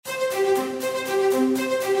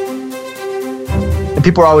And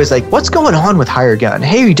people are always like, what's going on with HireGun?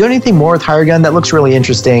 Hey, are you doing anything more with HireGun? That looks really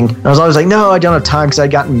interesting. And I was always like, no, I don't have time because I'd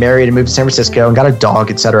gotten married and moved to San Francisco and got a dog,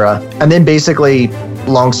 etc. And then basically,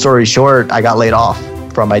 long story short, I got laid off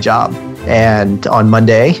from my job. And on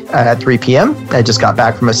Monday at 3 p.m., I just got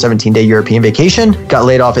back from a 17-day European vacation, got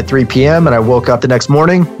laid off at 3 p.m., and I woke up the next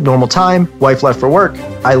morning, normal time, wife left for work.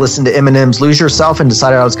 I listened to Eminem's Lose Yourself and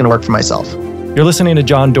decided I was going to work for myself. You're listening to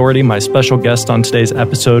John Doherty, my special guest on today's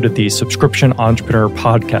episode of the Subscription Entrepreneur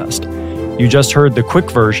Podcast. You just heard the quick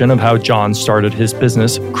version of how John started his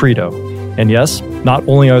business, Credo. And yes, not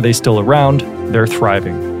only are they still around, they're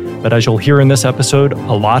thriving. But as you'll hear in this episode,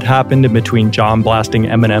 a lot happened in between John blasting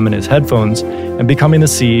Eminem in his headphones and becoming the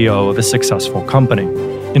CEO of a successful company.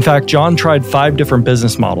 In fact, John tried 5 different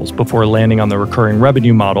business models before landing on the recurring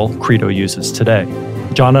revenue model Credo uses today.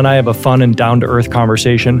 John and I have a fun and down-to-earth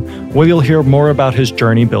conversation where you'll hear more about his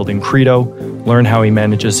journey building Credo, learn how he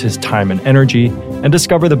manages his time and energy, and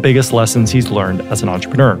discover the biggest lessons he's learned as an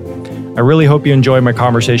entrepreneur. I really hope you enjoy my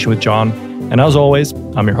conversation with John. And as always,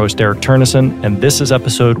 I'm your host, Eric Turnison, and this is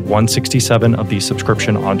episode 167 of the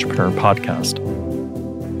Subscription Entrepreneur Podcast.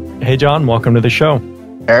 Hey, John, welcome to the show.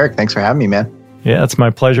 Eric, thanks for having me, man. Yeah, it's my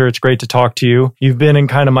pleasure. It's great to talk to you. You've been in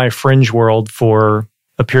kind of my fringe world for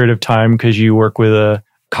a period of time because you work with a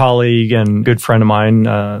colleague and good friend of mine,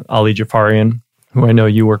 Ali Jafarian, who I know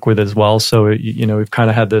you work with as well. So, we've kind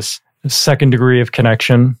of had this second degree of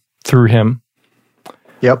connection through him.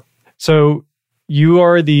 Yep. So, you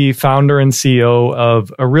are the founder and CEO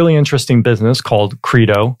of a really interesting business called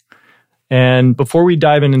Credo. And before we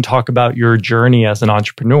dive in and talk about your journey as an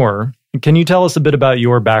entrepreneur, can you tell us a bit about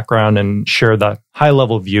your background and share the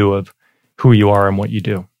high-level view of who you are and what you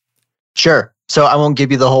do? Sure. So I won't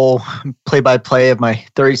give you the whole play-by-play of my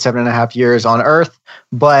 37 and a half years on Earth,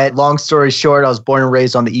 but long story short, I was born and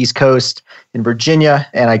raised on the East Coast in Virginia,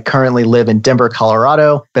 and I currently live in Denver,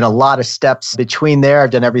 Colorado. Been a lot of steps between there.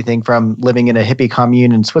 I've done everything from living in a hippie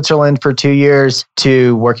commune in Switzerland for 2 years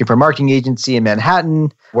to working for a marketing agency in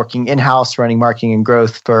Manhattan, working in-house, running marketing and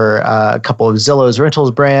growth for a couple of Zillow's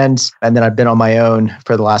rentals brands. And then I've been on my own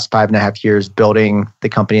for the last 5.5 years building the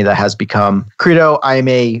company that has become Credo. I'm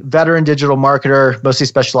a veteran digital marketer, mostly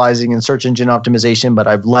specializing in search engine optimization, but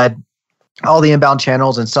I've led all the inbound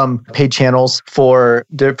channels and some paid channels for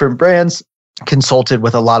different brands, consulted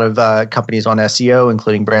with a lot of companies on SEO,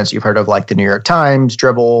 including brands you've heard of like the New York Times,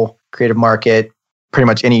 Dribbble, Creative Market, pretty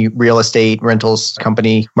much any real estate rentals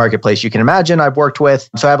company marketplace you can imagine I've worked with.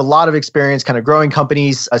 So I have a lot of experience kind of growing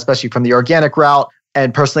companies, especially from the organic route.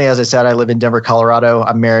 And personally, as I said, I live in Denver, Colorado.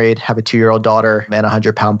 I'm married, have a 2-year-old daughter, and a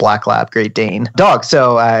 100-pound black lab, Great Dane dog.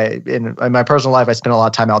 So in my personal life, I spend a lot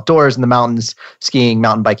of time outdoors in the mountains, skiing,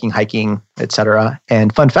 mountain biking, hiking, etc.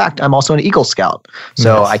 And fun fact, I'm also an Eagle Scout.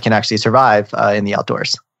 So nice. I can actually survive in the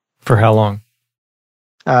outdoors. For how long?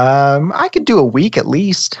 I could do a week at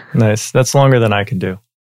least. Nice. That's longer than I could do.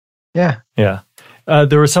 Yeah. Yeah.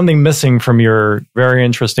 There was something missing from your very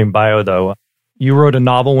interesting bio, though. You wrote a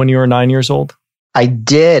novel when you were 9 years old? I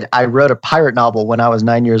did. I wrote a pirate novel when I was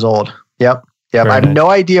 9 years old. Yep. Very I have no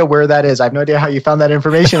idea where that is. I have no idea how you found that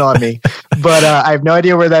information on me, but I have no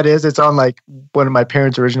idea where that is. It's on like one of my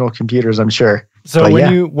parents' original computers, I'm sure. So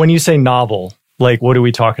when you say novel, like what are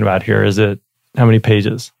we talking about here? Is it how many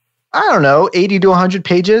pages? I don't know, 80 to 100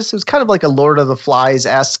 pages. It was kind of like a Lord of the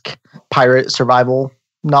Flies-esque pirate survival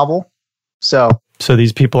novel. So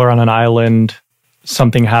these people are on an island.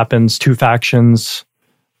 Something happens. 2 factions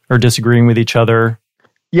are disagreeing with each other.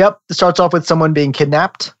 Yep. It starts off with someone being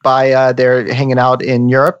kidnapped by, they're hanging out in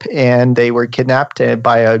Europe and they were kidnapped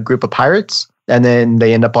by a group of pirates. And then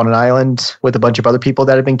they end up on an island with a bunch of other people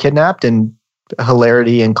that have been kidnapped and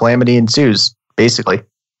hilarity and calamity ensues, basically.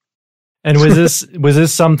 And was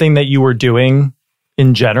this something that you were doing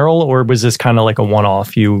in general, or was this kind of like a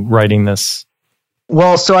one-off, you writing this?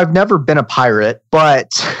 Well, so I've never been a pirate, but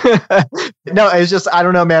no, it's just, I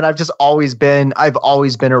don't know, man. I've always been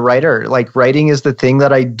a writer. Like writing is the thing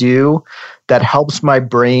that I do that helps my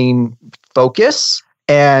brain focus.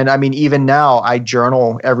 And I mean, even now I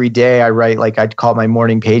journal every day. I write, like I'd call it my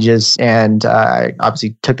morning pages. And I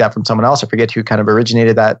obviously took that from someone else. I forget who kind of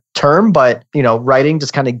originated that term, but writing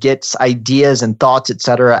just kind of gets ideas and thoughts, et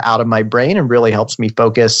cetera, out of my brain and really helps me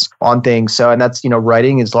focus on things. So, and that's,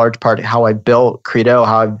 writing is large part how I built Credo,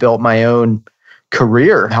 how I built my own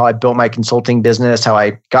career, how I built my consulting business, how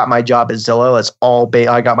I got my job at Zillow. It's all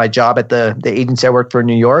I got my job at the agency I worked for in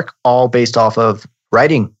New York, all based off of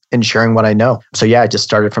writing and sharing what I know. So yeah, I just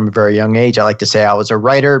started from a very young age. I like to say I was a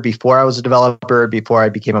writer before I was a developer, before I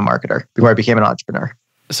became a marketer, before I became an entrepreneur.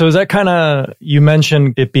 So is that kind of, you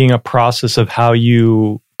mentioned it being a process of how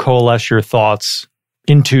you coalesce your thoughts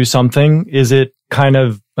into something. Is it kind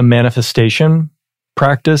of a manifestation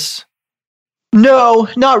practice? No,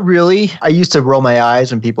 not really. I used to roll my eyes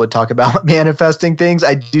when people would talk about manifesting things.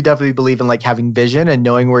 I do definitely believe in like having vision and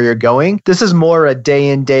knowing where you're going. This is more a day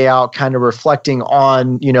in, day out kind of reflecting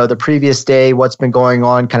on, the previous day, what's been going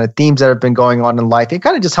on, kind of themes that have been going on in life. It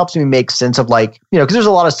kind of just helps me make sense of like, because there's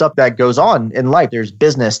a lot of stuff that goes on in life. There's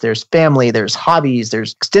business, there's family, there's hobbies,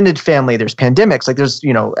 there's extended family, there's pandemics, like there's,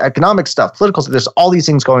 economic stuff, political stuff. There's all these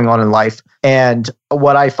things going on in life. And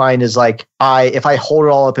what I find is like, if I hold it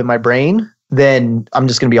all up in my brain, then I'm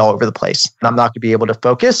just going to be all over the place. And I'm not going to be able to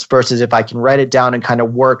focus versus if I can write it down and kind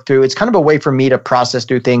of work through, it's kind of a way for me to process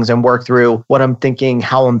through things and work through what I'm thinking,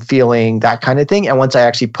 how I'm feeling, that kind of thing. And once I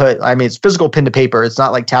actually it's physical pen to paper. It's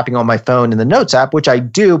not like tapping on my phone in the notes app, which I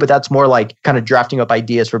do, but that's more like kind of drafting up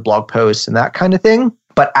ideas for blog posts and that kind of thing.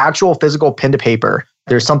 But actual physical pen to paper,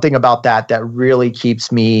 there's something about that really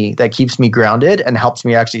keeps me grounded and helps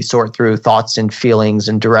me actually sort through thoughts and feelings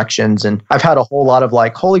and directions. And I've had a whole lot of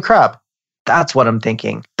like, holy crap, that's what I'm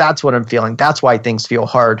thinking. That's what I'm feeling. That's why things feel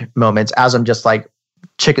hard moments as I'm just like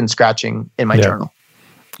chicken scratching in my journal.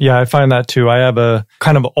 Yeah, I find that too. I have a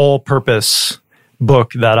kind of all-purpose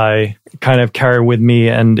book that I kind of carry with me,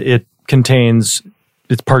 and it's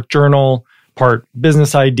part journal, part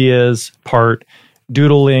business ideas, part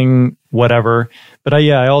doodling, whatever. But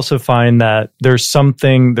I also find that there's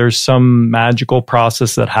some magical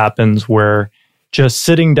process that happens where just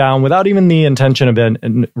sitting down without even the intention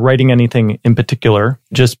of writing anything in particular,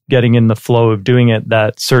 just getting in the flow of doing it,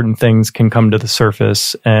 that certain things can come to the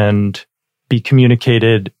surface and be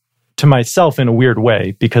communicated to myself in a weird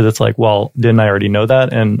way, because it's like, well, didn't I already know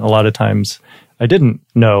that? And a lot of times I didn't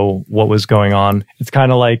know what was going on. It's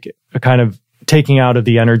kind of like a kind of taking out of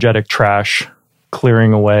the energetic trash,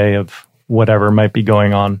 clearing away of whatever might be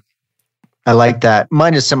going on. I like that.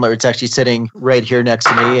 Mine is similar. It's actually sitting right here next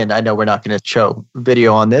to me. And I know we're not going to show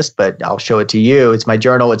video on this, but I'll show it to you. It's my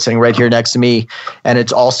journal. It's sitting right here next to me. And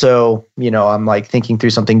it's also, I'm like thinking through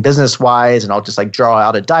something business wise, and I'll just like draw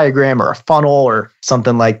out a diagram or a funnel or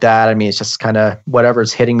something like that. I mean, it's just kind of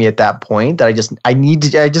whatever's hitting me at that point that I just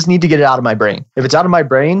need to get it out of my brain. If it's out of my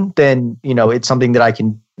brain, then, it's something that I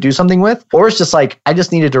can do something with, or it's just like, I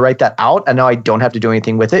just needed to write that out and now I don't have to do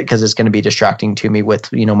anything with it because it's going to be distracting to me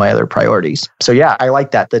with, my other priorities. So yeah, I like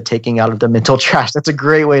that, the taking out of the mental trash. That's a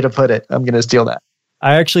great way to put it. I'm going to steal that.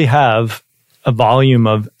 I actually have a volume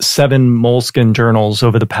of 7 Moleskine journals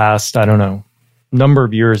over the past, number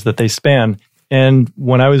of years that they span. And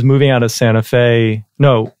when I was moving out of when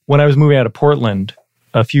I was moving out of Portland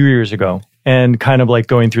a few years ago, and kind of like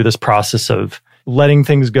going through this process of letting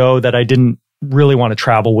things go that I didn't really want to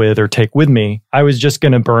travel with or take with me, I was just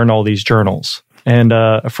going to burn all these journals. And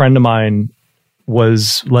a friend of mine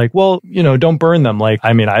was like, well, don't burn them.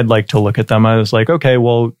 I'd like to look at them. I was like, okay,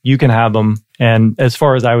 well, you can have them. And as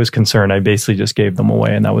far as I was concerned, I basically just gave them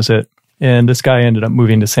away and that was it. And this guy ended up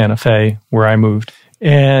moving to Santa Fe, where I moved.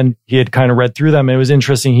 And he had kind of read through them. It was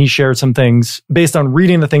interesting. He shared some things based on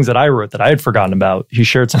reading the things that I wrote that I had forgotten about. He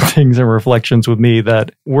shared some things and reflections with me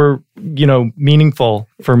that were, meaningful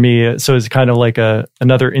for me. So it's kind of like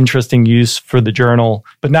another interesting use for the journal.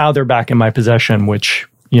 But now they're back in my possession, which,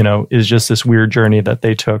 is just this weird journey that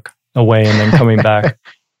they took away and then coming back.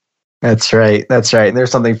 That's right. There's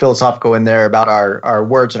something philosophical in there about our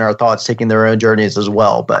words and our thoughts taking their own journeys as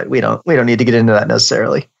well. But we don't need to get into that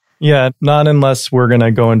necessarily. Yeah, not unless we're going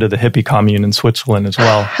to go into the hippie commune in Switzerland as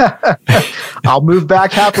well. I'll move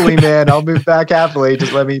back happily, man. I'll move back happily.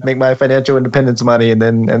 Just let me make my financial independence money and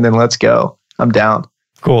then let's go. I'm down.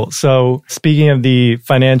 Cool. So speaking of the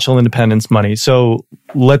financial independence money, so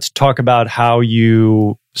let's talk about how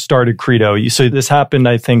you started Credo. So this happened,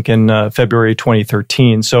 I think, in February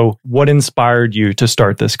 2013. So what inspired you to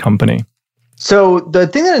start this company? So the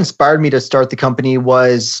thing that inspired me to start the company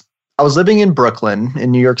was I was living in Brooklyn in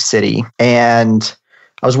New York City, and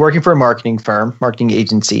I was working for a marketing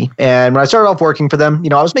agency. And when I started off working for them,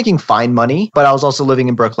 I was making fine money, but I was also living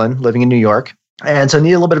in Brooklyn, living in New York. And so I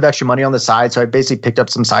needed a little bit of extra money on the side. So I basically picked up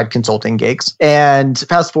some side consulting gigs. And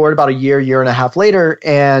fast forward about a year and a half later,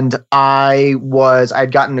 and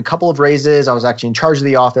I'd gotten a couple of raises. I was actually in charge of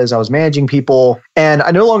the office. I was managing people. And I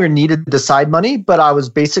no longer needed the side money, but I was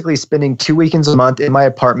basically spending 2 weekends a month in my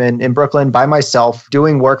apartment in Brooklyn by myself,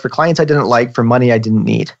 doing work for clients I didn't like for money I didn't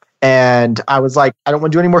need. And I was like, I don't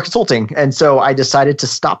want to do any more consulting. And so I decided to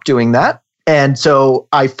stop doing that. And so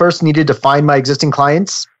I first needed to find my existing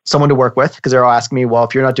clients someone to work with, because they're all asking me, well,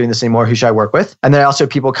 if you're not doing this anymore, who should I work with? And then I also have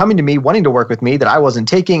people coming to me wanting to work with me that I wasn't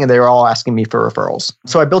taking, and they were all asking me for referrals.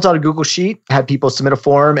 So I built out a Google Sheet, had people submit a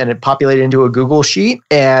form, and it populated into a Google Sheet.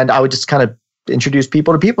 And I would just kind of introduce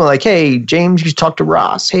people to people like, hey, James, you should talk to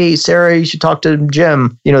Ross. Hey, Sarah, you should talk to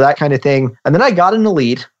Jim, that kind of thing. And then I got in the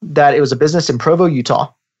lead that it was a business in Provo,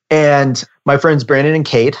 Utah. And my friends Brandon and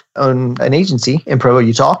Kate own an agency in Provo,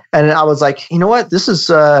 Utah. And I was like, you know what? This is,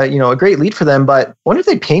 a great lead for them, but I wonder if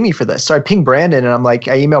they pay me for this. So I pinged Brandon and I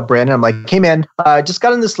emailed Brandon. I'm like, hey man, just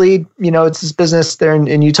got in this lead. It's this business there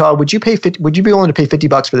in Utah. Would you be willing to pay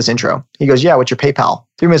 $50 for this intro? He goes, yeah, what's your PayPal?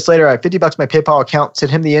 3 minutes later, I had $50 in my PayPal account,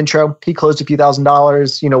 sent him the intro. He closed a few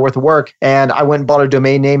 $1,000s, worth of work. And I went and bought a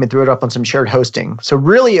domain name and threw it up on some shared hosting. So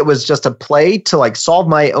really it was just a play to solve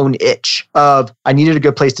my own itch of I needed a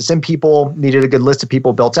good place to send people, needed a good list of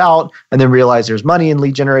people built out, and then realized there's money in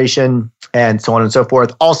lead generation and so on and so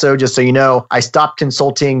forth. Also, just so you know, I stopped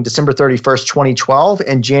consulting December 31st, 2012,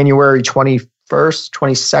 and January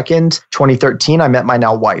 22nd, 2013, I met my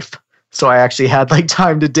now wife. So I actually had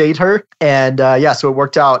time to date her. And so it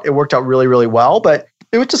worked out really, really well. But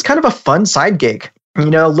it was just kind of a fun side gig. A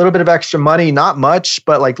little bit of extra money, not much,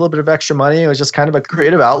 but a little bit of extra money. It was just kind of a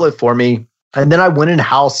creative outlet for me. And then I went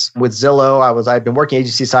in-house with Zillow. I'd been working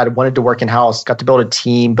agency side, I wanted to work in-house, got to build a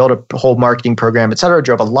team, build a whole marketing program, et cetera,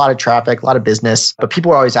 drove a lot of traffic, a lot of business. But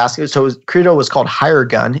people were always asking, so Credo was called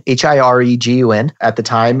HireGun, HireGun at the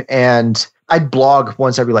time. And I'd blog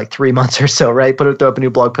once every 3 months or so, right? Throw up a new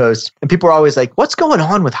blog post. And people were always like, what's going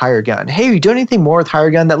on with HireGun? Hey, are you doing anything more with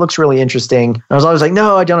HireGun? That looks really interesting. And I was always like,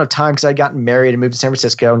 no, I don't have time because I'd gotten married and moved to San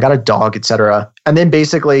Francisco and got a dog, et cetera. And then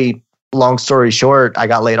basically, long story short, I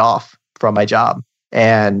got laid off from my job.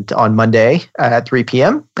 And on Monday at 3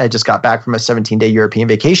 p.m., I just got back from a 17-day European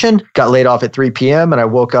vacation, got laid off at 3 p.m. And I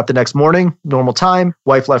woke up the next morning, normal time,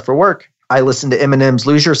 wife left for work. I listened to Eminem's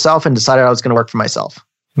Lose Yourself and decided I was going to work for myself.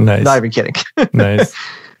 Nice. Not even kidding. Nice.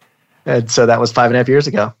 And so that was 5.5 years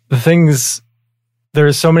ago.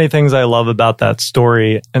 There's so many things I love about that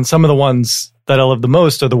story. And some of the ones that I love the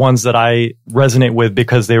most are the ones that I resonate with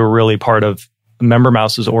because they were really part of Member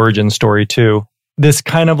Mouse's origin story too. This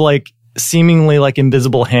kind of seemingly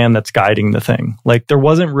invisible hand that's guiding the thing. There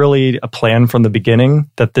wasn't really a plan from the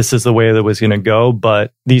beginning that this is the way that it was going to go,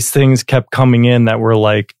 but these things kept coming in that were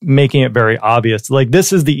making it very obvious.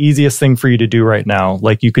 This is the easiest thing for you to do right now.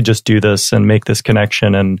 You could just do this and make this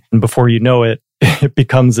connection. And before you know it, it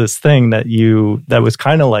becomes this thing that was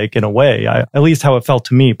kind of in a way, at least how it felt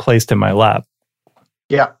to me, placed in my lap.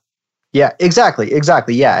 Yeah. Yeah, exactly.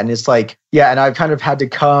 Yeah. And it's and I've kind of had to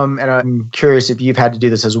come, and I'm curious if you've had to do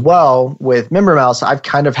this as well with Member Mouse. I've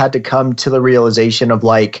kind of had to come to the realization of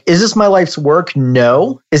is this my life's work?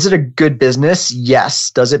 No. Is it a good business?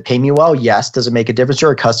 Yes. Does it pay me well? Yes. Does it make a difference to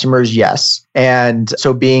our customers? Yes. And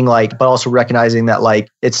so being but also recognizing that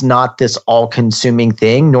it's not this all consuming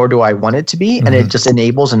thing, nor do I want it to be. Mm-hmm. And it just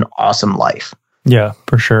enables an awesome life. Yeah,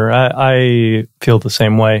 for sure. I feel the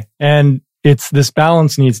same way. And this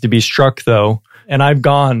balance needs to be struck though. And I've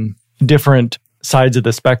gone different sides of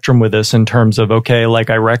the spectrum with this in terms of, okay,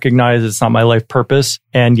 I recognize it's not my life purpose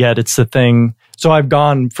and yet it's the thing. So I've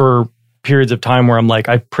gone for periods of time where I'm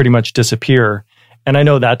I pretty much disappear and I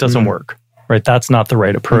know that doesn't work, right? That's not the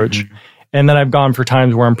right approach. Mm-hmm. And then I've gone for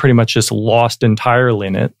times where I'm pretty much just lost entirely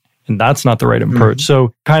in it and that's not the right approach. Mm-hmm.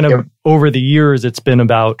 So kind of over the years, it's been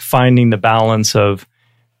about finding the balance of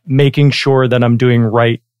making sure that I'm doing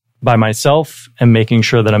right by myself and making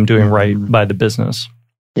sure that I'm doing right by the business.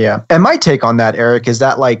 Yeah. And my take on that, Eric, is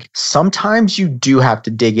that sometimes you do have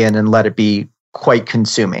to dig in and let it be quite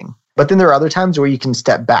consuming. But then there are other times where you can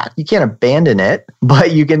step back. You can't abandon it,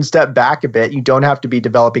 but you can step back a bit. You don't have to be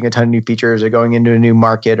developing a ton of new features or going into a new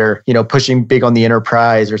market or, pushing big on the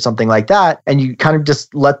enterprise or something like that. And you kind of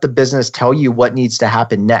just let the business tell you what needs to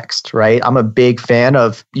happen next, right? I'm a big fan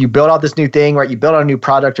of you build out this new thing, right? You build out a new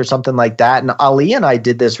product or something like that. And Ali and I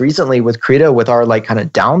did this recently with Credo with our kind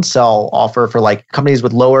of downsell offer for companies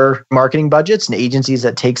with lower marketing budgets and agencies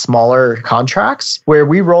that take smaller contracts, where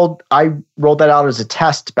I rolled that out as a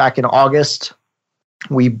test back in August.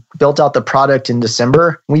 We built out the product in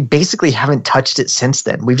December. We basically haven't touched it since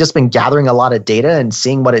then. We've just been gathering a lot of data and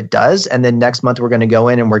seeing what it does. And then next month we're going to go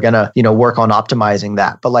in and we're going to, work on optimizing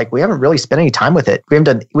that. But we haven't really spent any time with it. We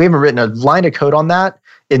haven't written a line of code on that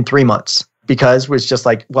in 3 months because it's just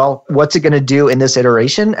what's it going to do in this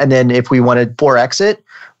iteration? And then if we wanted 4x it,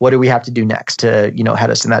 what do we have to do next to, head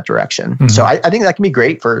us in that direction? Mm-hmm. So I think that can be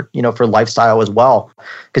great for lifestyle as well,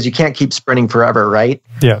 because you can't keep sprinting forever, right?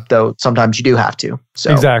 Yeah. Though sometimes you do have to.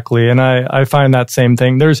 So exactly. And I find that same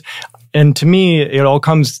thing. And to me, it all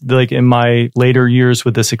comes in my later years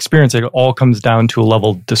with this experience, it all comes down to a level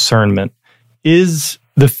of discernment. Is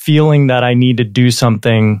the feeling that I need to do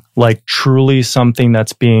something truly something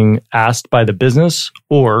that's being asked by the business?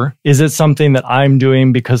 Or is it something that I'm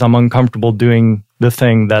doing because I'm uncomfortable doing the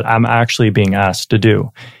thing that I'm actually being asked to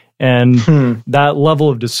do? And that level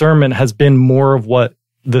of discernment has been more of what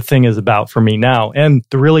the thing is about for me now. And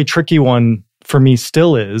the really tricky one for me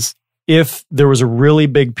still is, if there was a really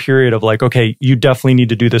big period of like, okay, you definitely need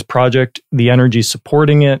to do this project, the energy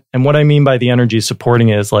supporting it. And what I mean by the energy supporting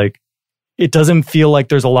it is like, it doesn't feel like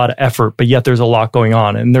there's a lot of effort, but yet there's a lot going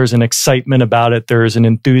on. And there's an excitement about it. There's an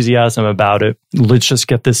enthusiasm about it. Let's just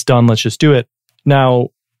get this done. Let's just do it. Now,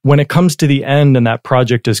 when it comes to the end and that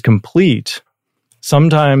project is complete,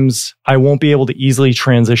 sometimes I won't be able to easily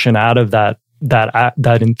transition out of that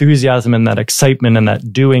enthusiasm and that excitement and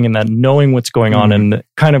that doing and that knowing what's going on and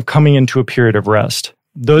kind of coming into a period of rest.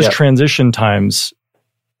 Those transition times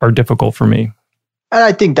are difficult for me. And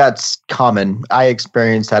I think that's common. I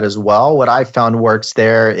experienced that as well. What I found works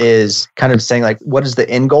there is kind of saying like, what is the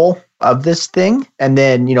end goal of this thing? And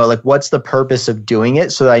then, like, what's the purpose of doing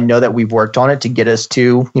it? So that I know that we've worked on it to get us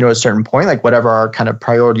to, a certain point, like whatever our kind of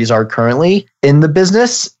priorities are currently in the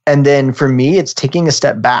business. And then for me, it's taking a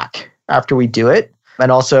step back after we do it. And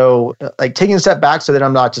also like taking a step back so that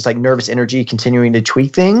I'm not just like nervous energy continuing to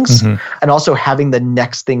tweak things and also having the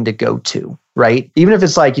next thing to go to, right? Even if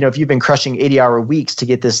it's like, if you've been crushing 80-hour weeks to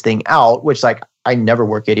get this thing out, which like I never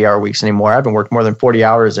work 80-hour weeks anymore. I haven't worked more than 40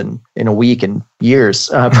 hours in a week in years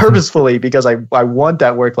purposefully because I want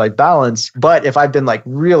that work-life balance. But if I've been like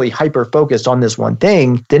really hyper-focused on this one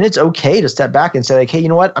thing, then it's okay to step back and say like, hey, you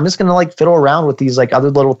know what? I'm just going to like fiddle around with these like other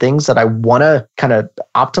little things that I want to kind of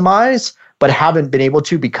optimize, but haven't been able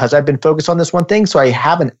to because I've been focused on this one thing. So I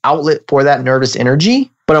have an outlet for that nervous energy,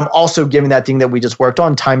 but I'm also giving that thing that we just worked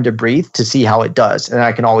on time to breathe to see how it does. And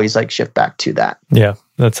I can always like shift back to that. Yeah,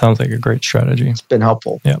 that sounds like a great strategy. It's been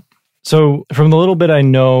helpful. Yeah. So from the little bit I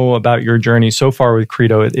know about your journey so far with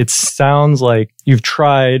Credo, it sounds like you've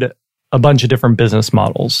tried a bunch of different business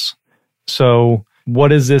models. So what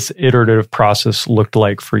does this iterative process look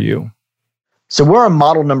like for you? So we're on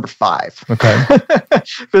model number 5. Okay.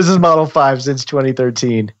 Business model 5 since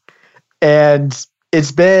 2013. And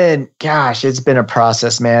it's been a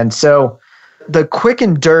process, man. So the quick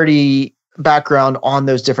and dirty background on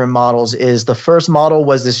those different models is the first model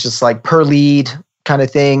was this just like per lead kind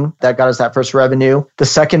of thing that got us that first revenue. The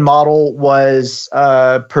second model was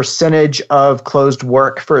a percentage of closed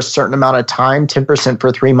work for a certain amount of time, 10%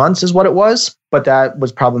 for 3 months is what it was. But that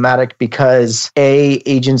was problematic because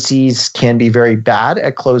agencies can be very bad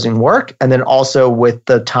at closing work. And then also with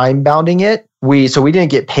the time bounding it, we didn't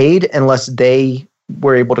get paid unless they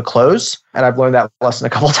were able to close. And I've learned that lesson a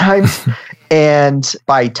couple of times. And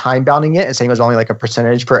by time bounding it and saying it was only like a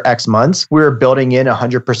percentage for X months, we were building in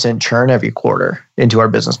 100% churn every quarter into our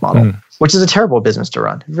business model, which is a terrible business to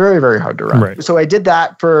run. Very, very hard to run. Right. So I did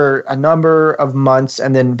that for a number of months.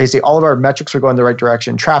 And then basically all of our metrics were going the right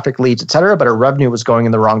direction, traffic, leads, et cetera, but our revenue was going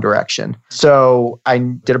in the wrong direction. So I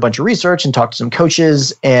did a bunch of research and talked to some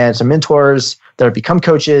coaches and some mentors that have become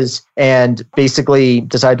coaches and basically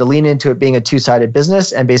decided to lean into it being a two-sided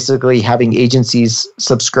business and basically having agencies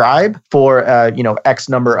subscribe for X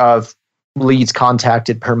number of leads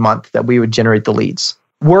contacted per month that we would generate the leads.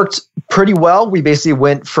 Worked pretty well. We basically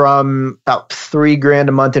went from about $3,000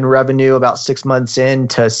 a month in revenue about 6 months in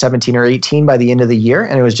to 17 or 18 by the end of the year.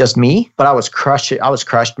 And it was just me, but I was crushed,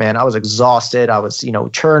 man. I was exhausted. I was,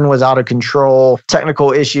 churn was out of control,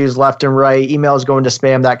 technical issues left and right, emails going to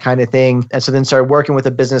spam, that kind of thing. And so then started working with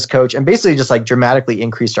a business coach and basically just like dramatically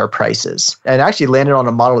increased our prices and actually landed on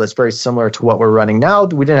a model that's very similar to what we're running now.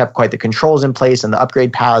 We didn't have quite the controls in place and the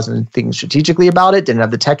upgrade paths and things strategically about it, didn't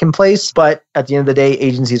have the tech in place. But at the end of the day,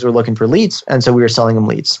 agencies were looking for leads. And so we were selling them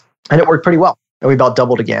leads and it worked pretty well. And we about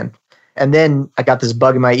doubled again. And then I got this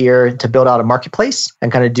bug in my ear to build out a marketplace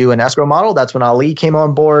and kind of do an escrow model. That's when Ali came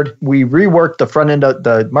on board. We reworked the front end of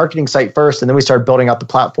the marketing site first, and then we started building out the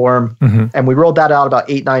platform. And we rolled that out about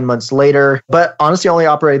 8-9 months later. But honestly, only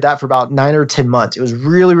operated that for about 9 or 10 months. It was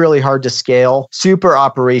really, really hard to scale, super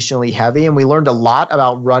operationally heavy. And we learned a lot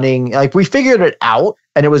about running. Like we figured it out.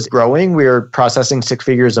 And it was growing. We were processing 6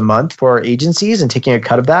 figures a month for our agencies and taking a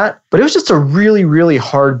cut of that. But it was just a really, really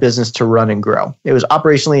hard business to run and grow. It was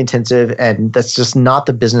operationally intensive, and that's just not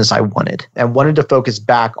the business I wanted. And wanted to focus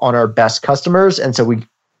back on our best customers. And so we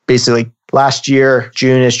basically last year,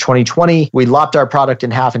 June-ish 2020, we lopped our product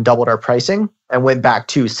in half and doubled our pricing. and went back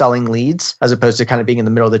to selling leads as opposed to kind of being in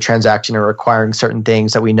the middle of the transaction or requiring certain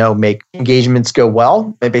things that we know make engagements go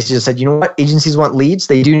well. I basically just said, you know what? Agencies want leads.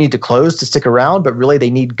 They do need to close to stick around, but really they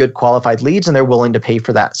need good qualified leads and they're willing to pay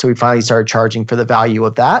for that. So we finally started charging for the value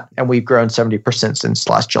of that. And we've grown 70% since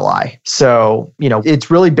last July. So, it's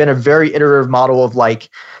really been a very iterative model of like,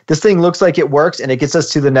 this thing looks like it works and it gets us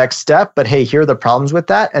to the next step, but hey, here are the problems with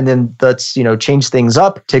that. And then let's, change things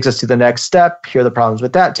up, takes us to the next step. Here are the problems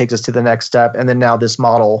with that, takes us to the next step. And then now this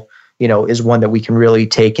model, is one that we can really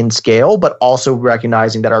take and scale, but also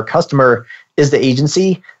recognizing that our customer is the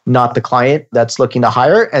agency, not the client that's looking to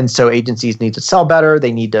hire. And so agencies need to sell better.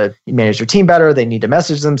 They need to manage their team better. They need to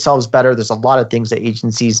message themselves better. There's a lot of things that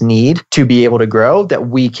agencies need to be able to grow that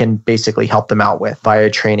we can basically help them out with via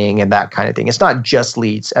training and that kind of thing. It's not just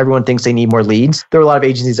leads. Everyone thinks they need more leads. There are a lot of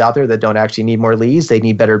agencies out there that don't actually need more leads. They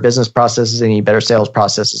need better business processes. They need better sales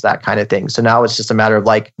processes, that kind of thing. So now it's just a matter of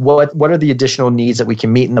like, what are the additional needs that we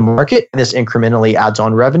can meet in the market? And this incrementally adds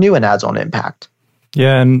on revenue and adds on impact.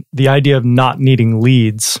 Yeah, and the idea of not needing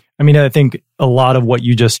leads. I think a lot of what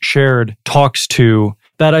you just shared talks to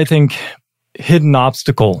that, I think, hidden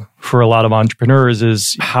obstacle for a lot of entrepreneurs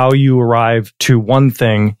is how you arrive to one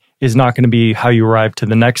thing is not going to be how you arrive to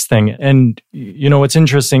the next thing. And, what's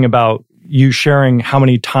interesting about you sharing how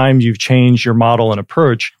many times you've changed your model and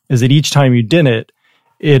approach is that each time you did it,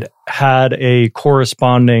 it had a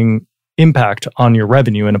corresponding impact on your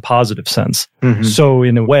revenue in a positive sense. Mm-hmm. So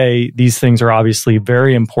in a way, these things are obviously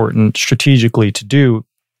very important strategically to do.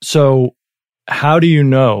 So how do you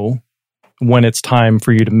know when it's time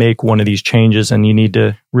for you to make one of these changes and you need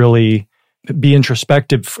to really be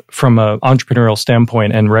introspective from an entrepreneurial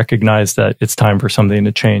standpoint and recognize that it's time for something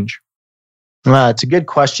to change? It's a good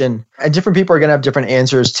question. And different people are going to have different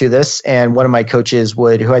answers to this. And one of my coaches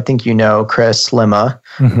who I think Chris Lima,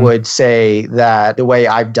 would say that the way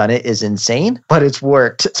I've done it is insane, but it's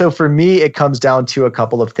worked. So for me, it comes down to a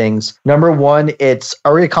couple of things. Number one, is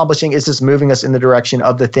this moving us in the direction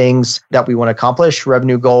of the things that we want to accomplish,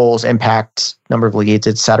 revenue goals, impact, number of leads,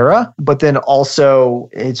 et cetera. But then also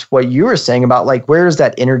it's what you were saying about like, where is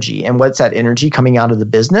that energy and what's that energy coming out of the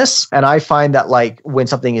business? And I find that like when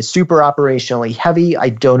something is super operationally heavy, I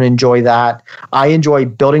don't enjoy that. I enjoy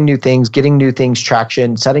building new things, getting new things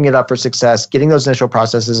traction, setting it up for success, getting those initial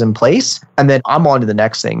processes in place. And then I'm on to the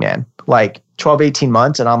next thing, man. Like 12, 18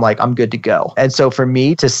 months and I'm like, I'm good to go. And so for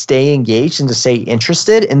me to stay engaged and to stay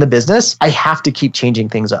interested in the business, I have to keep changing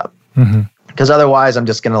things up. Mm-hmm. Because otherwise I'm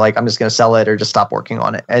just going to sell it or just stop working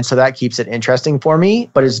on it. And so that keeps it interesting for me.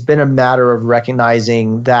 But it's been a matter of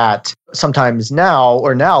recognizing that sometimes now,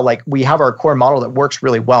 like we have our core model that works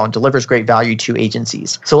really well and delivers great value to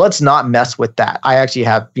agencies. So let's not mess with that. I actually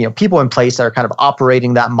have, people in place that are kind of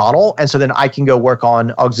operating that model. And so then I can go work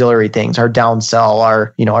on auxiliary things, our downsell,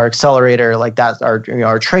 our accelerator, like that,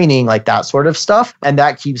 our training, like that sort of stuff. And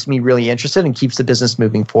that keeps me really interested and keeps the business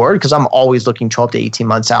moving forward because I'm always looking 12 to 18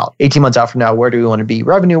 months out. 18 months out from now, where do we want to be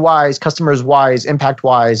revenue wise, customers wise, impact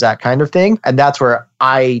wise, that kind of thing. And that's where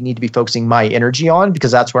I need to be focusing my energy on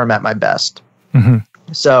because that's where I'm at my best. Mm-hmm.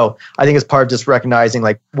 So I think it's part of just recognizing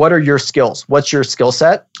like, what are your skills? What's your skill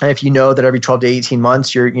set? And if you know that every 12 to 18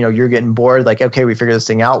 months, you're getting bored, like, okay, we figured this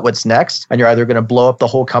thing out. What's next? And you're either going to blow up the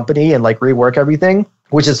whole company and like rework everything,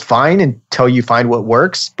 which is fine until you find what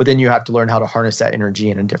works. But then you have to learn how to harness that energy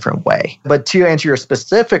in a different way. But to answer your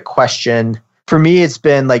specific question, for me, it's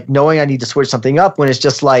been like knowing I need to switch something up when it's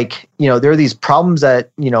just like, there are these problems that,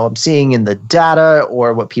 I'm seeing in the data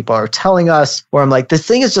or what people are telling us, where I'm like, this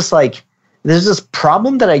thing is just like, there's this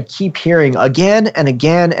problem that I keep hearing again and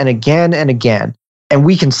again and again and again, and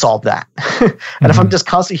we can solve that. And if I'm just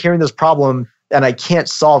constantly hearing this problem and I can't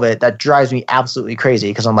solve it, that drives me absolutely crazy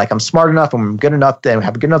because I'm like, I'm smart enough, I'm good enough, and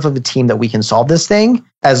have good enough of a team that we can solve this thing.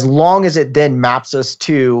 As long as it then maps us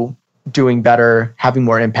to doing better, having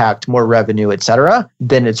more impact, more revenue, et cetera,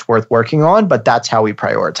 then it's worth working on. But that's how we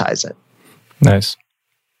prioritize it. Nice.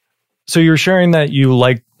 So you're sharing that you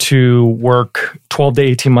like to work 12 to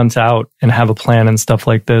 18 months out and have a plan and stuff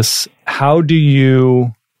like this. How do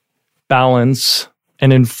you balance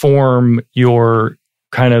and inform your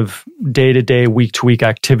kind of day-to-day, week-to-week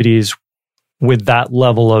activities with that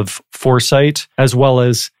level of foresight, as well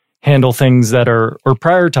as handle things that are, or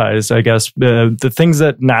prioritize, I guess, the things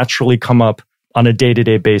that naturally come up on a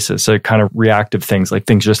day-to-day basis, kind of reactive things, like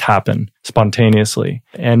things just happen spontaneously,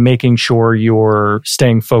 and making sure you're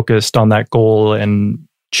staying focused on that goal and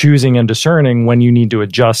choosing and discerning when you need to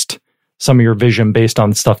adjust some of your vision based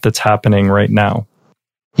on stuff that's happening right now?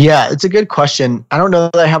 Yeah, it's a good question. I don't know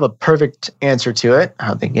that I have a perfect answer to it. I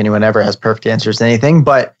don't think anyone ever has perfect answers to anything.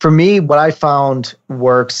 But for me, what I found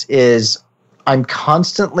works is I'm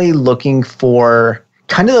constantly looking for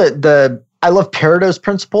kind of I love Pareto's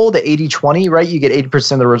principle, the 80-20, right? You get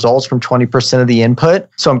 80% of the results from 20% of the input.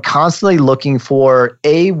 So I'm constantly looking for,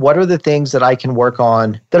 what are the things that I can work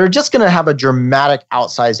on that are just going to have a dramatic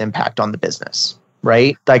outsized impact on the business,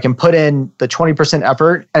 right? That I can put in the 20%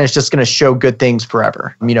 effort and it's just going to show good things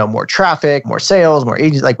forever. More traffic, more sales, more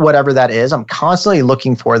agents, like whatever that is. I'm constantly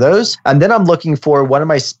looking for those. And then I'm looking for what am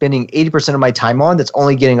I spending 80% of my time on that's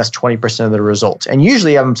only getting us 20% of the results. And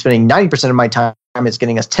usually I'm spending 90% of my time it's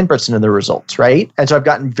getting us 10% of the results, right? And so I've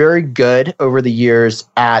gotten very good over the years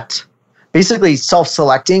at basically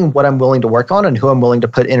self-selecting what I'm willing to work on and who I'm willing to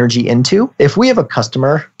put energy into. If we have a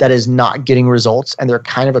customer that is not getting results and they're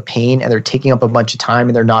kind of a pain and they're taking up a bunch of time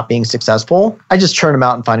and they're not being successful, I just churn them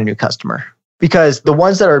out and find a new customer. Because the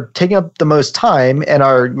ones that are taking up the most time and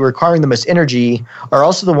are requiring the most energy are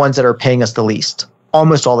also the ones that are paying us the least.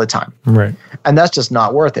 Almost all the time. Right. And that's just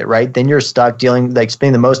not worth it, right? Then you're stuck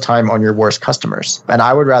spending the most time on your worst customers. And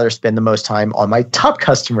I would rather spend the most time on my top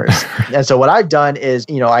customers. And so what I've done is,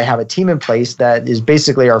 I have a team in place that is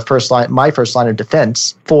basically my first line of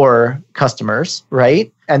defense for customers, right?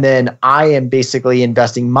 And then I am basically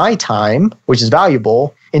investing my time, which is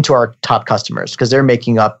valuable, into our top customers because they're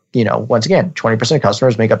making up, once again, 20% of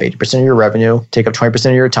customers make up 80% of your revenue, take up 20%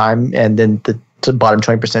 of your time, and then the bottom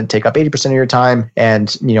 20% take up 80% of your time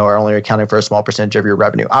and, are only accounting for a small percentage of your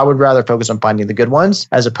revenue. I would rather focus on finding the good ones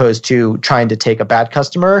as opposed to trying to take a bad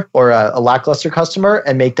customer or a lackluster customer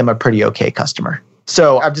and make them a pretty okay customer.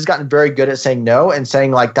 So I've just gotten very good at saying no and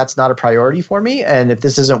saying that's not a priority for me. And if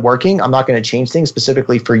this isn't working, I'm not going to change things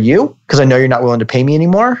specifically for you because I know you're not willing to pay me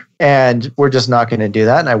anymore. And we're just not going to do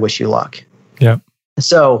that. And I wish you luck. Yeah.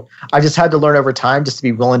 So I just had to learn over time just to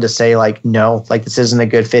be willing to say no, this isn't a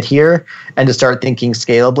good fit here. And to start thinking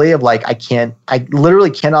scalably of I literally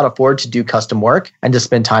cannot afford to do custom work and to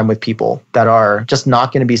spend time with people that are just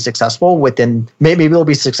not going to be successful maybe they'll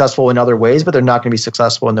be successful in other ways, but they're not going to be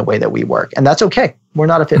successful in the way that we work. And that's okay. We're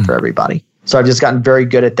not a fit for everybody. So I've just gotten very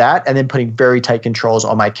good at that and then putting very tight controls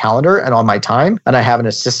on my calendar and on my time. And I have an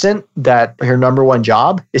assistant that her number one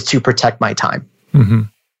job is to protect my time. Mm-hmm.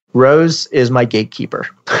 Rose is my gatekeeper.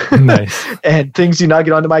 Nice. And things do not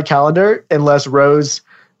get onto my calendar unless Rose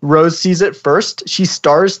sees it first. She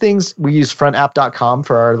stars things. We use frontapp.com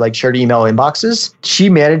for our shared email inboxes. She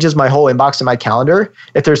manages my whole inbox in my calendar.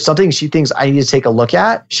 If there's something she thinks I need to take a look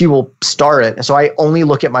at, she will star it. And so I only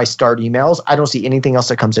look at my starred emails. I don't see anything else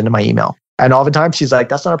that comes into my email. And oftentimes she's like,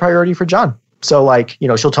 that's not a priority for John. So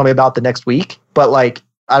she'll tell me about the next week, but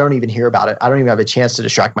I don't even hear about it. I don't even have a chance to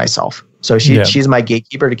distract myself. So she's my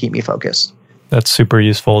gatekeeper to keep me focused. That's super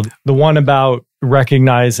useful. The one about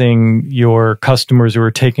recognizing your customers who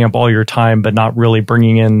are taking up all your time, but not really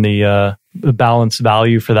bringing in the balanced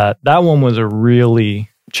value for that. That one was a really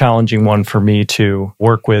challenging one for me to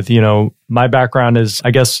work with. My background is,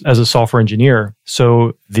 I guess, as a software engineer.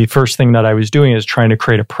 So the first thing that I was doing is trying to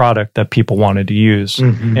create a product that people wanted to use.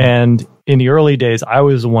 Mm-hmm. And in the early days, I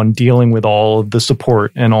was the one dealing with all of the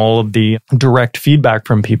support and all of the direct feedback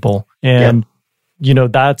from people. And,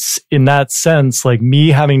 that's in that sense, me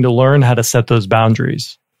having to learn how to set those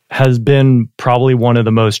boundaries has been probably one of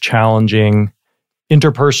the most challenging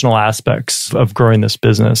interpersonal aspects of growing this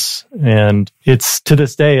business. And to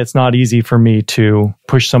this day, it's not easy for me to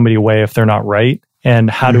push somebody away if they're not right and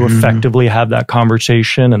how to effectively have that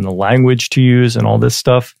conversation and the language to use and all this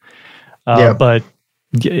stuff. But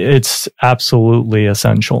it's absolutely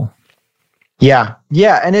essential. Yeah.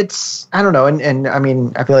 And it's, I don't know. And I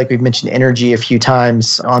mean, I feel like we've mentioned energy a few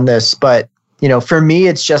times on this, but for me,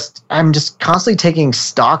 it's just, I'm just constantly taking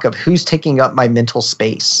stock of who's taking up my mental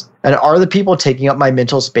space. And are the people taking up my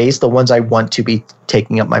mental space the ones I want to be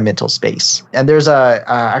taking up my mental space? And there's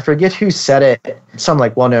I forget who said it, some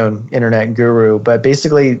well-known internet guru, but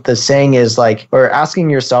basically the saying is or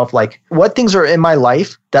asking yourself, what things are in my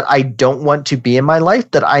life that I don't want to be in my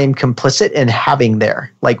life that I am complicit in having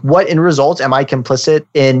there? What end results am I complicit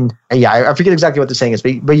in? I forget exactly what the saying is,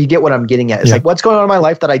 but you get what I'm getting at. It's what's going on in my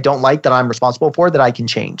life that I don't like that I'm responsible for that I can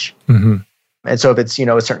change. Mm-hmm. And so if it's,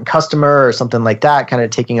 a certain customer or something like that, kind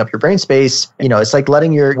of taking up your brain space, it's like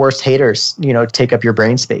letting your worst haters, take up your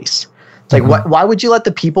brain space. It's why would you let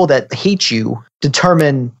the people that hate you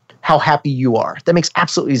determine how happy you are? That makes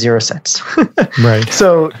absolutely zero sense. Right.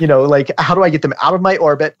 So, how do I get them out of my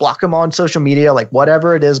orbit, block them on social media,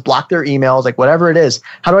 whatever it is, block their emails, whatever it is.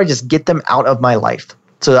 How do I just get them out of my life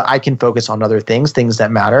so that I can focus on other things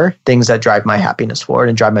that matter, things that drive my happiness forward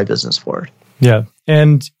and drive my business forward? Yeah.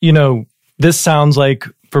 And, this sounds like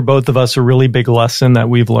for both of us a really big lesson that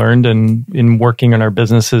we've learned in working in our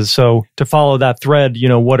businesses. So to follow that thread,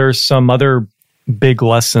 what are some other big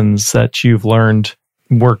lessons that you've learned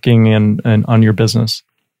working and on your business?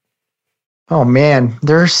 Oh man,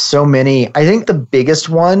 there's so many. I think the biggest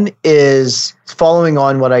one is following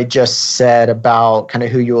on what I just said about kind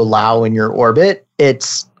of who you allow in your orbit.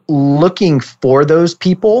 It's looking for those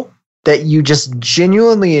people that you just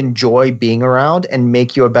genuinely enjoy being around and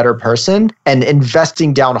make you a better person, and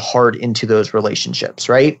investing down hard into those relationships,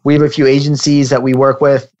 right? We have a few agencies that we work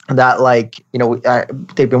with that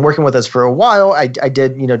they've been working with us for a while. I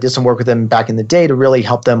did some work with them back in the day to really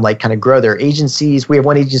help them kind of grow their agencies. We have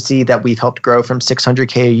one agency that we've helped grow from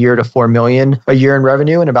 $600K a year to $4 million a year in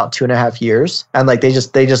revenue in about 2.5 years. And they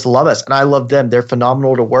just love us, and I love them. They're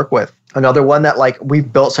phenomenal to work with. Another one that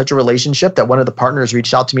we've built such a relationship that one of the partners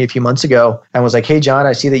reached out to me a few months ago and was like, "Hey, John,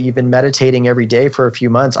 I see that you've been meditating every day for a few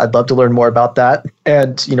months. I'd love to learn more about that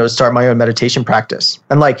and, start my own meditation practice."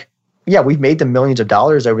 And yeah, we've made them millions of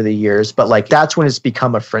dollars over the years, but that's when it's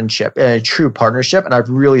become a friendship and a true partnership. And I've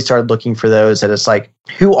really started looking for those that it's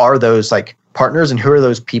who are those partners and who are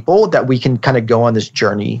those people that we can kind of go on this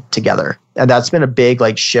journey together. And that's been a big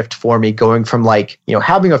shift for me, going from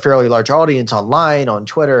having a fairly large audience online, on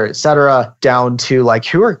Twitter, et cetera, down to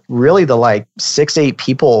who are really the 6-8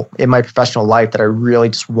 people in my professional life that I really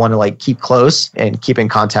just want to keep close and keep in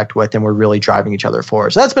contact with, and we're really driving each other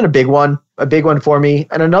forward. So that's been a big one for me.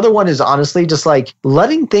 And another one is honestly just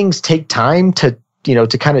letting things take time to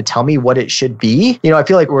kind of tell me what it should be. I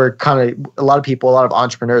feel like we're a lot of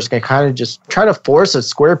entrepreneurs can kind of just try to force a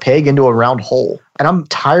square peg into a round hole. And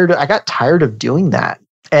I got tired of doing that,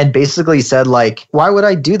 and basically said why would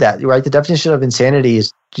I do that? Right? The definition of insanity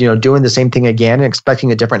is, doing the same thing again and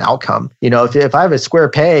expecting a different outcome. If I have a square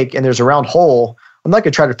peg and there's a round hole, I'm not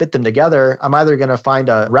going to try to fit them together. I'm either going to find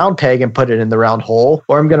a round peg and put it in the round hole,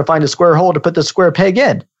 or I'm going to find a square hole to put the square peg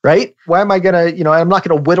in, right? Why am I going to, I'm not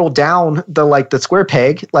going to whittle down the square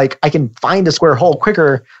peg. I can find a square hole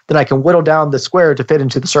quicker than I can whittle down the square to fit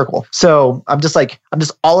into the circle. So I'm just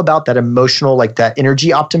all about that emotional, that energy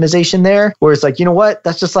optimization there, where it's you know what?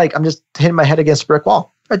 That's just I'm just hitting my head against a brick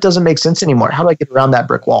wall. It doesn't make sense anymore. How do I get around that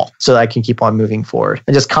brick wall so that I can keep on moving forward?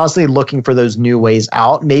 And just constantly looking for those new ways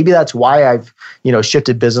out. Maybe that's why I've,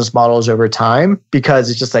 shifted business models over time, because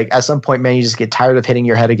it's just at some point, man, you just get tired of hitting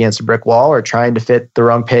your head against a brick wall or trying to fit the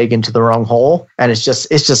wrong peg into the wrong hole. And it's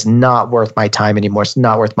just not worth my time anymore. It's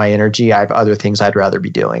not worth my energy. I have other things I'd rather be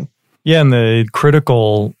doing. Yeah. And the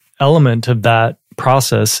critical element of that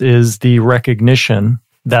process is the recognition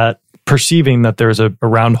that perceiving that there's a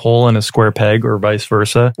round hole in a square peg, or vice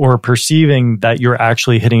versa, or perceiving that you're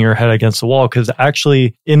actually hitting your head against the wall. Because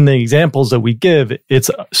actually, in the examples that we give, it's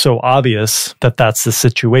so obvious that that's the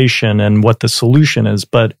situation and what the solution is.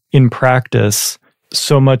 But in practice,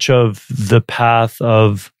 so much of the path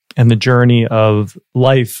of and the journey of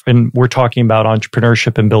life, and we're talking about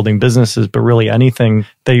entrepreneurship and building businesses, but really anything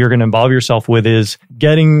that you're going to involve yourself with is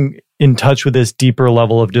getting in touch with this deeper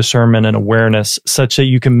level of discernment and awareness such that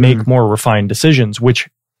you can make more refined decisions, which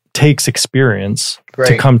takes experience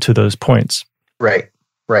to come to those points. Right.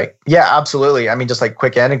 Yeah, absolutely. I mean, just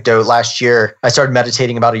quick anecdote. Last year, I started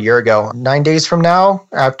meditating about a year ago. 9 days from now,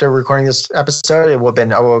 after recording this episode, I will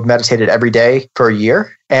have meditated every day for a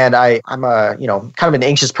year. And I'm a, kind of an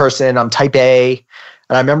anxious person. I'm type A.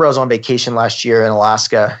 And I remember I was on vacation last year in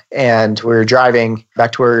Alaska, and we were driving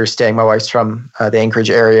back to where we were staying. My wife's from the Anchorage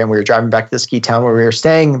area, and we were driving back to the ski town where we were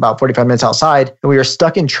staying, about 45 minutes outside, and we were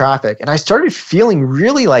stuck in traffic. And I started feeling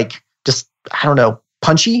really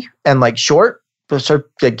punchy and short. I started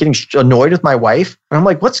getting annoyed with my wife. And I'm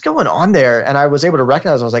like, what's going on there? And I was able to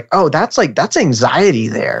recognize, I was like, oh, that's anxiety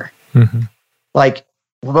there. Mm-hmm.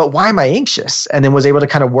 But why am I anxious? And then was able to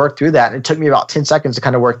kind of work through that. And it took me about 10 seconds to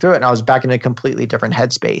kind of work through it. And I was back in a completely different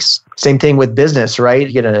headspace. Same thing with business, right?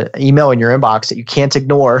 You get an email in your inbox that you can't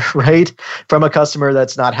ignore, right? From a customer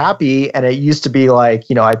that's not happy. And it used to be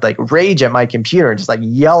I'd rage at my computer and just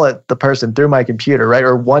yell at the person through my computer, right?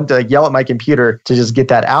 Or want to yell at my computer to just get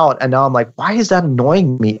that out. And now I'm like, why is that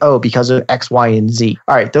annoying me? Oh, because of X, Y, and Z.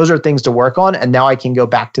 All right, those are things to work on. And now I can go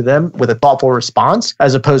back to them with a thoughtful response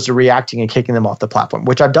as opposed to reacting and kicking them off the platform,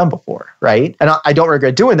 which I've done before, right? And I don't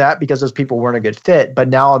regret doing that because those people weren't a good fit, but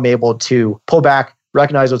now I'm able to pull back,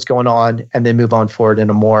 recognize what's going on, and then move on forward in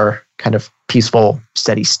a more kind of peaceful,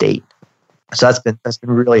 steady state. So that's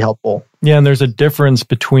been really helpful. Yeah, and there's a difference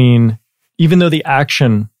between, even though the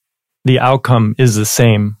outcome is the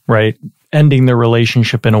same, right? Ending the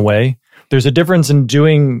relationship in a way. There's a difference in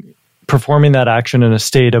performing that action in a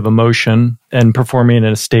state of emotion and performing in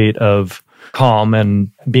a state of calm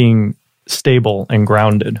and being stable and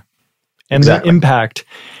grounded. And the impact.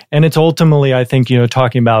 And it's ultimately, I think,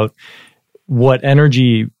 talking about what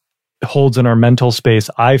energy holds in our mental space,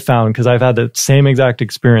 I found, because I've had the same exact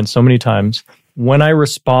experience so many times, when I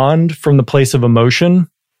respond from the place of emotion,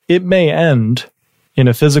 it may end in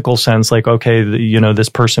a physical sense, like, okay, this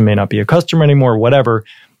person may not be a customer anymore, whatever,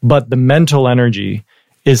 but the mental energy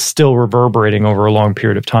is still reverberating over a long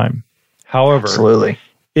period of time. However, absolutely,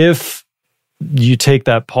 if you take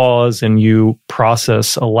that pause and you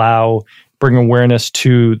process, bring awareness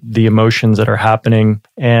to the emotions that are happening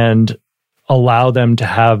and allow them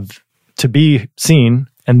to be seen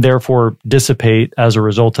and therefore dissipate as a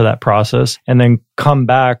result of that process, and then come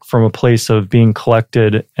back from a place of being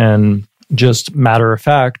collected and just matter of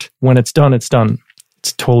fact, when it's done, it's done.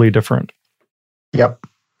 It's totally different. Yep,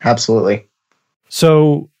 absolutely.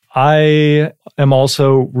 So I am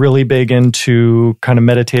also really big into kind of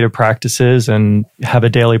meditative practices and have a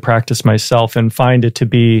daily practice myself and find it to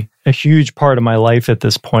be a huge part of my life at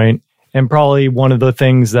this point. And probably one of the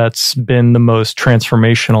things that's been the most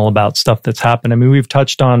transformational about stuff that's happened. I mean, we've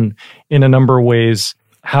touched on in a number of ways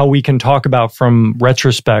how we can talk about from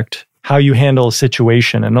retrospect how you handle a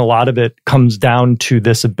situation. And a lot of it comes down to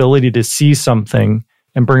this ability to see something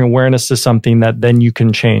and bring awareness to something that then you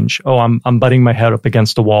can change. Oh, I'm butting my head up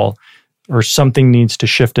against a wall, or something needs to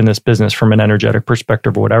shift in this business from an energetic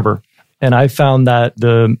perspective or whatever. And I found that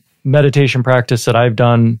the meditation practice that I've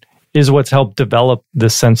done is what's helped develop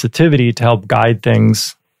this sensitivity to help guide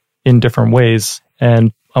things in different ways.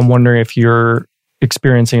 And I'm wondering if you're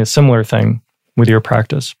experiencing a similar thing with your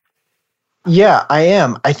practice. Yeah, I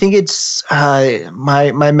am. I think it's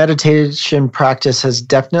my meditation practice has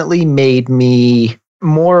definitely made me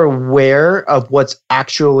more aware of what's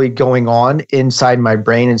actually going on inside my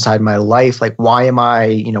brain, inside my life. Like, why am I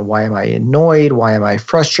annoyed? Why am I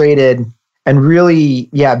frustrated? And really,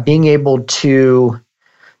 being able to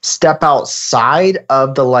step outside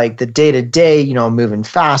of the day-to-day, moving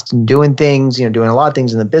fast and doing things, doing a lot of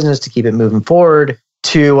things in the business to keep it moving forward,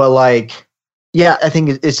 to I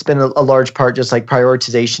think it's been a large part just like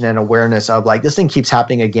prioritization and awareness of this thing keeps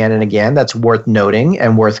happening again and again. That's worth noting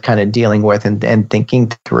and worth kind of dealing with and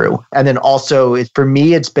thinking through. And then also for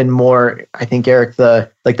me, it's been more, I think, Eric,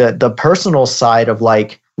 the personal side of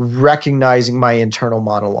recognizing my internal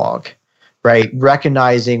monologue, right?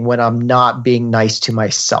 Recognizing when I'm not being nice to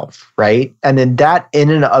myself, right? And then that in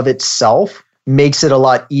and of itself makes it a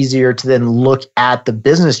lot easier to then look at the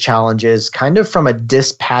business challenges kind of from a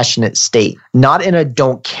dispassionate state, not in a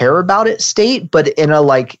don't care about it state, but in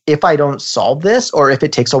a if I don't solve this, or if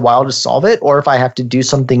it takes a while to solve it, or if I have to do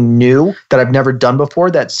something new that I've never done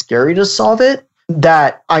before that's scary to solve it,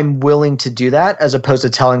 that I'm willing to do that, as opposed to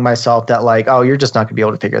telling myself that oh, you're just not gonna be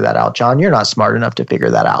able to figure that out, John. You're not smart enough to figure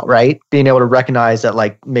that out, right? Being able to recognize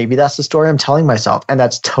that maybe that's the story I'm telling myself, and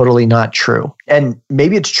that's totally not true. And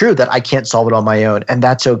maybe it's true that I can't solve it on my own, and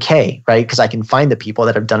that's okay, right? Because I can find the people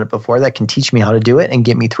that have done it before that can teach me how to do it and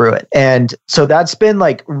get me through it. And so that's been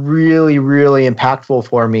really, really impactful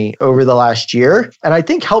for me over the last year. And I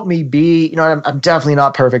think helped me be, I'm definitely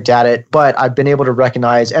not perfect at it, but I've been able to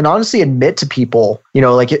recognize and honestly admit to people,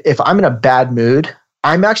 if I'm in a bad mood,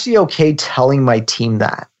 I'm actually okay telling my team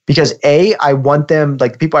that. Because I want them, the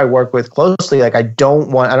people I work with closely, I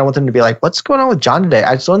don't want them to be what's going on with John today?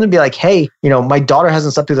 I just want them to be hey, my daughter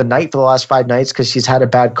hasn't slept through the night for the last 5 nights because she's had a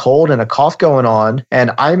bad cold and a cough going on,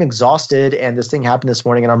 and I'm exhausted, and this thing happened this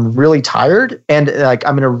morning, and I'm really tired, and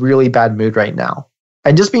I'm in a really bad mood right now.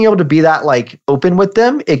 And just being able to be that open with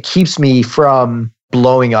them, it keeps me from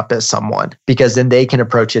blowing up at someone, because then they can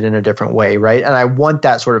approach it in a different way, right? And I want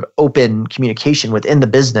that sort of open communication within the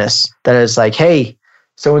business that is hey,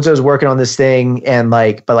 so-and-so is working on this thing, and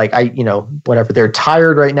whatever, they're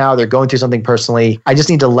tired right now, they're going through something personally. I just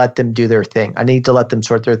need to let them do their thing. I need to let them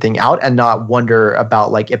sort their thing out and not wonder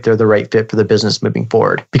about if they're the right fit for the business moving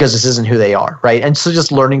forward, because this isn't who they are, right? And so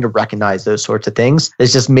just learning to recognize those sorts of things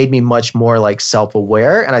has just made me much more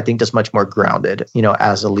self-aware, and I think just much more grounded,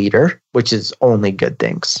 as a leader, which is only good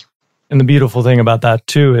things. And the beautiful thing about that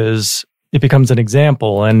too is it becomes an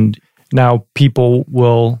example, and now people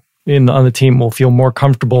on the team will feel more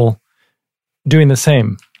comfortable doing the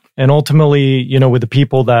same. And ultimately, with the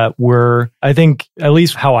people that were, I think, at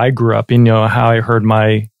least how I grew up, how I heard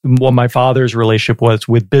my father's relationship was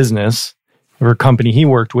with business or company he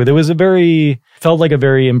worked with, felt like a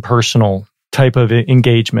very impersonal type of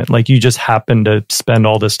engagement. You just happened to spend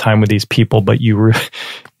all this time with these people, but you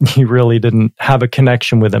really didn't have a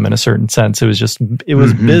connection with them in a certain sense. It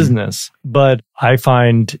was business. But I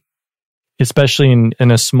find, especially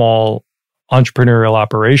in a small entrepreneurial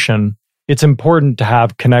operation, it's important to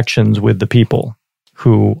have connections with the people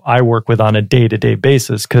who I work with on a day-to-day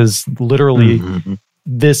basis, because literally,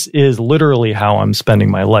 this is literally how I'm spending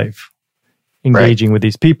my life. engaging with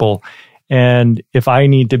these people. And if I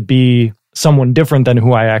need to be someone different than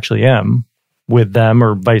who I actually am with them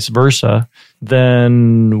or vice versa,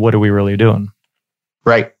 then what are we really doing?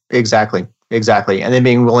 Right. Exactly. And then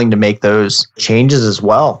being willing to make those changes as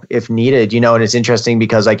well, if needed, and it's interesting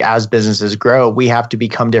because like as businesses grow, we have to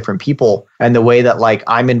become different people. And the way that like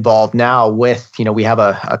I'm involved now with, we have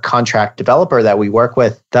a contract developer that we work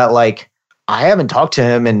with that like, I haven't talked to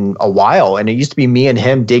him in a while. And it used to be me and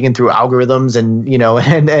him digging through algorithms and,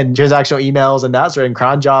 and transactional emails and that sort of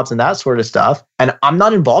cron jobs and that sort of stuff. And I'm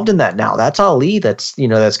not involved in that now. That's Ali that's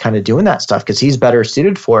kind of doing that stuff because he's better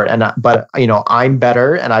suited for it. But I'm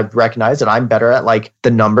better, and I've recognized that I'm better at like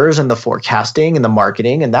the numbers and the forecasting and the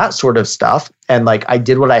marketing and that sort of stuff. And like I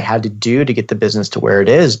did what I had to do to get the business to where it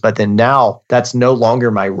is. But then now that's no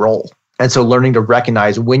longer my role. And so learning to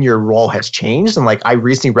recognize when your role has changed. And like I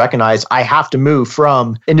recently recognized I have to move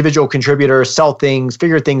from individual contributor, sell things,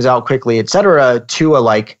 figure things out quickly, et cetera, to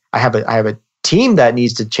I have a team that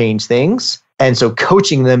needs to change things. And so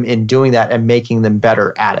coaching them in doing that and making them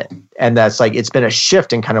better at it. And that's like, it's been a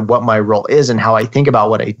shift in kind of what my role is and how I think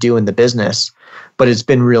about what I do in the business. But it's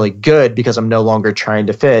been really good because I'm no longer trying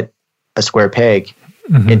to fit a square peg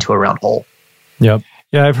into a round hole. Yep.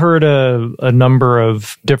 Yeah, I've heard a number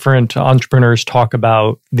of different entrepreneurs talk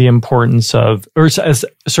about the importance of, or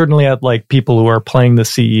certainly at like people who are playing the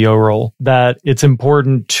CEO role, that it's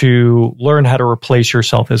important to learn how to replace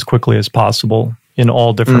yourself as quickly as possible in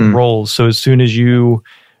all different roles. So as soon as you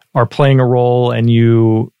are playing a role and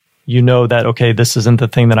you know that, okay, this isn't the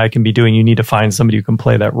thing that I can be doing, you need to find somebody who can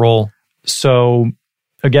play that role. So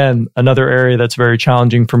again, another area that's very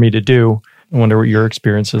challenging for me to do. I wonder what your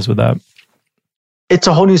experience is with that. It's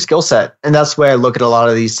a whole new skill set. And that's the way I look at a lot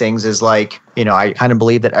of these things is like, I kind of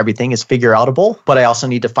believe that everything is figure outable, but I also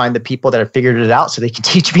need to find the people that have figured it out so they can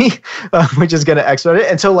teach me, which is going to expedite it.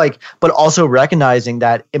 And so but also recognizing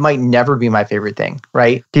that it might never be my favorite thing,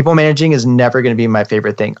 right? People managing is never going to be my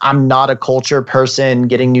favorite thing. I'm not a culture person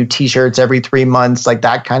getting new t-shirts every 3 months,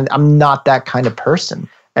 I'm not that kind of person.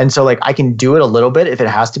 And so I can do it a little bit if it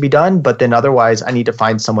has to be done, but then otherwise I need to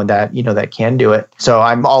find someone that, that can do it. So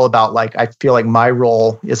I'm all about I feel like my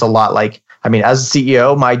role is a lot as a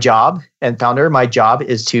CEO, my job and founder, my job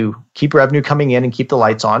is to keep revenue coming in and keep the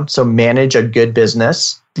lights on. So manage a good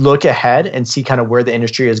business, look ahead and see kind of where the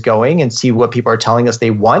industry is going and see what people are telling us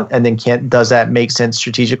they want. And then does that make sense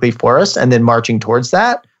strategically for us? And then marching towards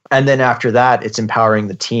that. And then after that, it's empowering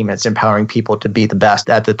the team. It's empowering people to be the best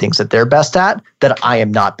at the things that they're best at, that I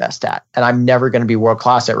am not best at. And I'm never going to be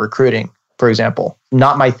world-class at recruiting, for example.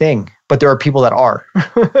 Not my thing, but there are people that are.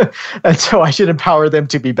 And so I should empower them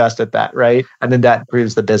to be best at that, right? And then that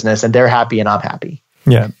improves the business and they're happy and I'm happy.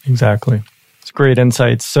 Yeah, exactly. It's great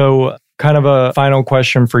insights. So kind of a final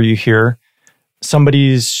question for you here.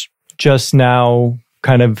 Somebody's just now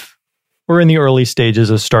we're in the early stages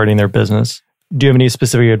of starting their business. Do you have any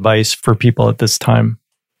specific advice for people at this time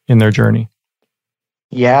in their journey?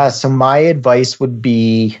 Yeah, so my advice would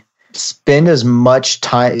be spend as much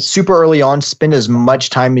time, super early on, spend as much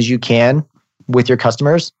time as you can with your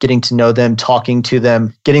customers, getting to know them, talking to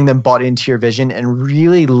them, getting them bought into your vision and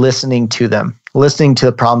really listening to them, listening to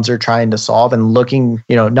the problems they're trying to solve and looking,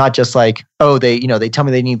 not just they tell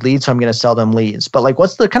me they need leads, so I'm going to sell them leads. But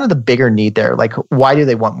what's the kind of the bigger need there? Why do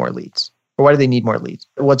they want more leads? Or why do they need more leads?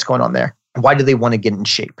 What's going on there? Why do they want to get in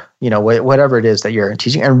shape? Whatever it is that you're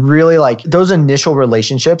teaching. And really those initial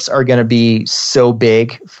relationships are going to be so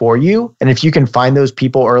big for you. And if you can find those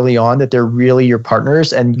people early on that they're really your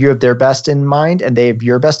partners and you have their best in mind and they have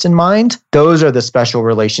your best in mind, those are the special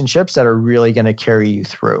relationships that are really going to carry you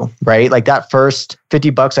through, right? Like that first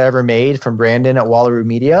 $50 I ever made from Brandon at Wallaroo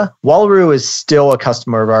Media. Wallaroo is still a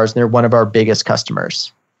customer of ours and they're one of our biggest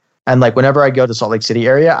customers. And whenever I go to Salt Lake City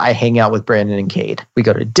area, I hang out with Brandon and Cade. We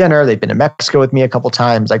go to dinner. They've been to Mexico with me a couple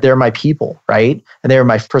times. They're my people, right? And they were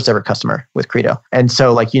my first ever customer with Credo. And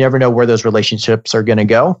so you never know where those relationships are going to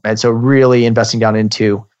go. And so really investing down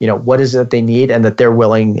into, what is it that they need and that they're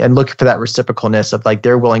willing and looking for that reciprocalness of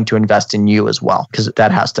they're willing to invest in you as well, because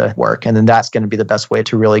that has to work. And then that's going to be the best way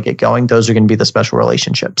to really get going. Those are going to be the special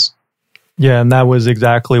relationships. Yeah, and that was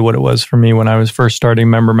exactly what it was for me when I was first starting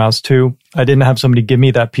MemberMouse too. I didn't have somebody give me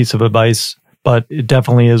that piece of advice, but it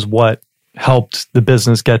definitely is what helped the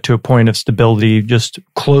business get to a point of stability, just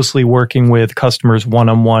closely working with customers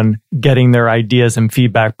one-on-one, getting their ideas and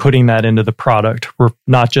feedback, putting that into the product. We're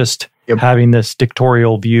not just having this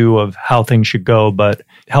dictatorial view of how things should go, but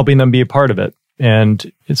helping them be a part of it.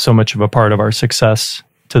 And it's so much of a part of our success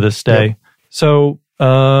to this day. Yep. So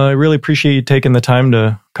I really appreciate you taking the time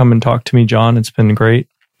to come and talk to me, John. It's been great.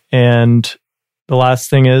 And the last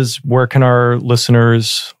thing is, where can our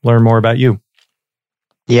listeners learn more about you?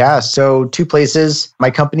 Yeah, so 2 places. My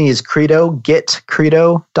company is Credo,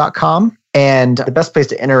 getcredo.com. And the best place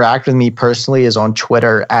to interact with me personally is on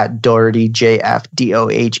Twitter at DohertyJF,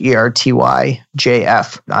 DohertyJF.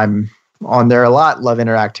 I'm on there a lot, love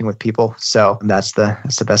interacting with people. So that's the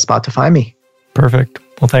best spot to find me. Perfect.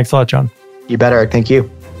 Well, thanks a lot, John. You bet, Eric. Thank you.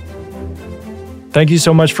 Thank you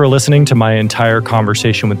so much for listening to my entire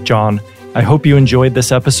conversation with John. I hope you enjoyed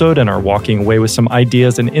this episode and are walking away with some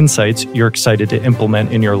ideas and insights you're excited to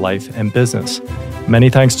implement in your life and business. Many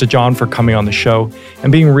thanks to John for coming on the show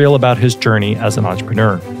and being real about his journey as an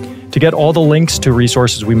entrepreneur. To get all the links to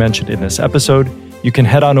resources we mentioned in this episode, you can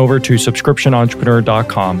head on over to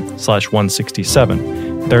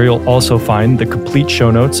subscriptionentrepreneur.com/167. There you'll also find the complete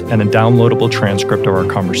show notes and a downloadable transcript of our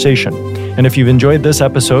conversation. And if you've enjoyed this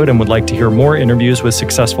episode and would like to hear more interviews with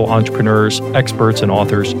successful entrepreneurs, experts, and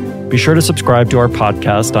authors, be sure to subscribe to our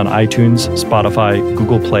podcast on iTunes, Spotify,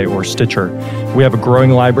 Google Play, or Stitcher. We have a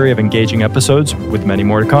growing library of engaging episodes with many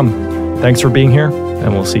more to come. Thanks for being here,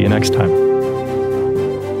 and we'll see you next time.